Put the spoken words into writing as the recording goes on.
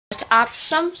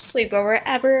awesome sleepover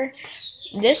ever.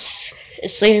 This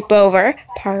is Sleepover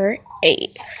Part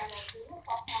 8.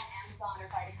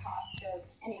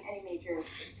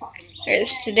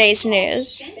 Here's today's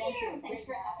news.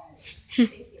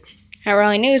 Not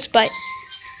really news, but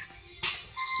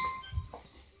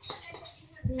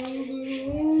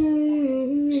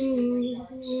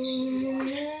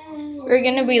we're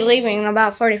gonna be leaving in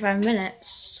about 45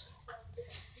 minutes.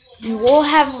 We'll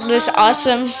have this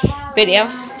awesome video.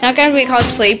 It's not gonna be called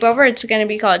Sleepover, it's gonna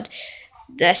be called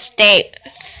the State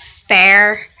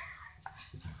Fair.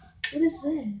 What is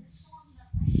this?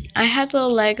 I had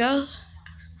little Legos.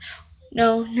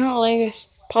 No, not Legos.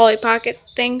 Polly Pocket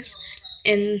things.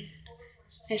 And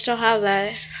I still have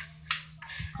that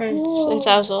since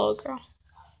I was a little girl.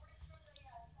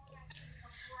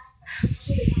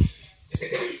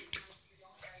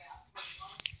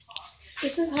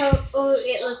 This is how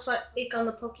it looks like on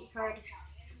the Poke card.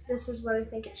 This is what I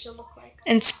think it should look like.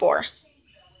 And Spore.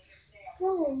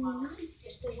 Oh, not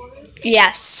Spore.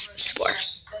 Yes, Spore.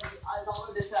 As all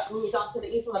of this moved off to the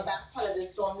east on the back part of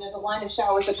this storm, there's a line of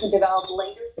showers that could develop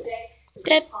later today.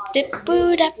 Dip, dip,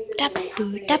 boo, dap, dap,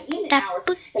 boo, dap, dap,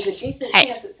 boo.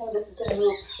 Hey.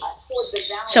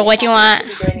 So what do you want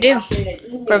to do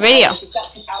for video?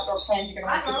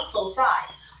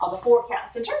 On the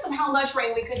forecast. In terms of how much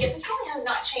rain we could get, this really has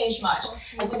not changed much.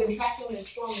 As we've been tracking this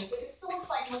storm this week, it still looks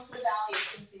like most of the valley is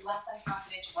going to see less than half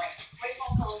an inch of rain.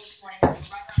 Rainfall totals this morning is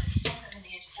right around an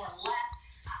inch or less.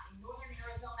 In northern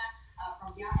Arizona,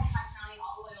 from Yavapai County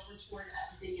all the way over toward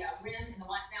the rim in the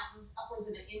White Mountains, upwards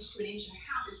of an inch to an inch and a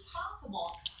half is possible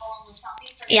along the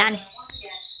southeastern Yeah.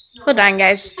 Arizona. Hold on,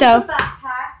 guys. So,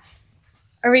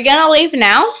 are we gonna leave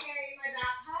now? Carry my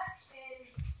backpack and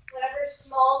whatever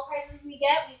small prizes we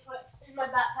get, we put in my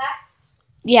backpack.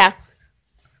 Yeah.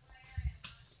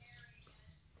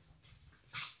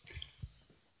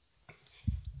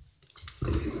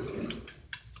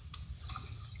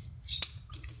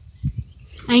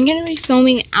 I'm gonna be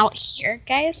filming out here,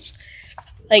 guys.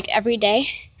 Like every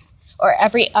day. Or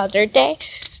every other day.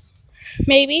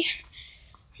 Maybe.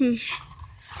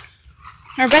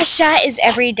 Our best shot is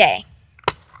every day.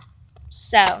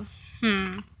 So,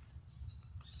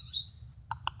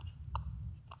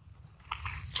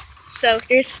 So,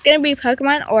 there's going to be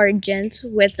Pokemon Origins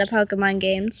with the Pokemon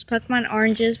games. Pokemon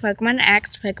Oranges, Pokemon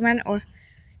X, Pokemon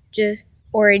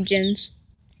Origins.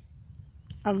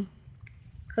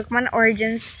 Pokemon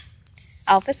Origins,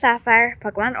 Alpha Sapphire,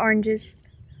 Pokemon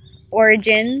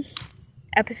Origins,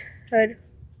 episode,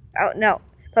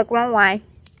 Pokemon Y.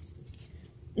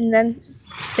 And then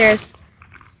there's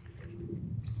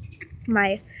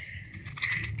my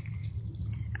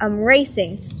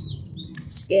racing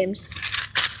games.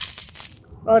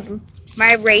 Well,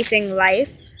 my racing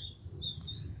life.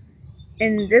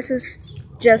 And this is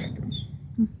just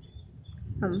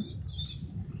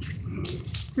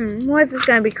what is this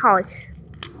gonna be called?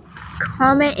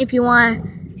 Comment if you want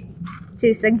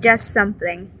to suggest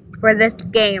something for this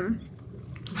game.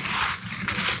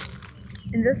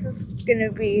 And this is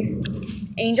gonna be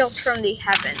Angels from the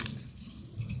Heavens.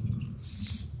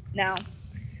 No.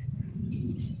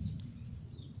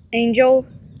 Angel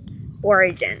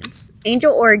Origins.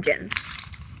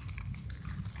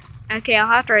 Okay, I'll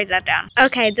have to write that down.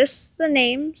 Okay, this is the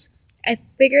names. I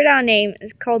figured out a name.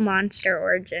 It's called Monster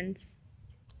Origins.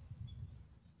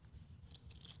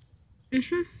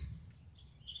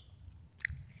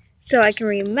 So I can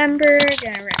remember.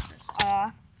 Gonna rip this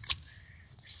off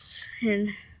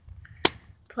and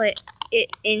put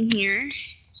it in here.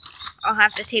 I'll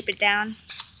have to tape it down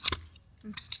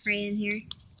right in here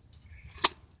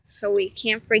so we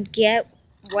can't forget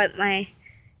what my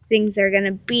things are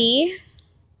gonna be.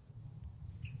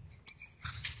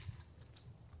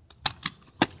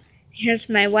 Here's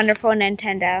my wonderful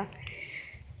Nintendo.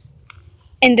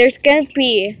 And there's gonna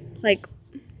be like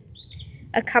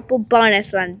a couple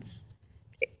bonus ones.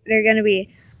 They're gonna be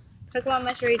Pokemon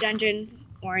Mystery Dungeon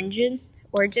Origins.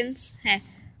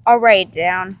 I'll write it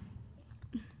down.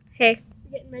 Okay.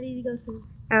 We're getting ready to go soon.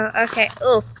 Oh, okay.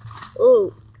 Oh.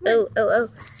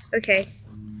 Okay.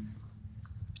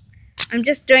 I'm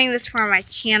just doing this for my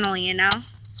channel, you know?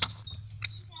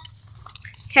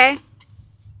 Okay?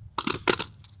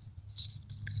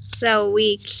 So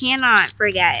we cannot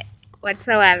forget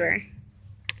whatsoever.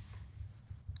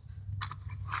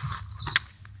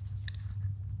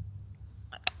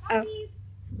 Oh.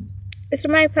 This is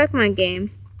my Pokemon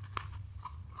game.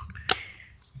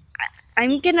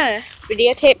 I'm gonna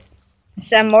videotape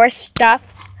some more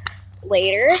stuff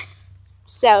later.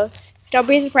 So don't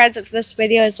be surprised if this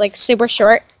video is like super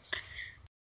short.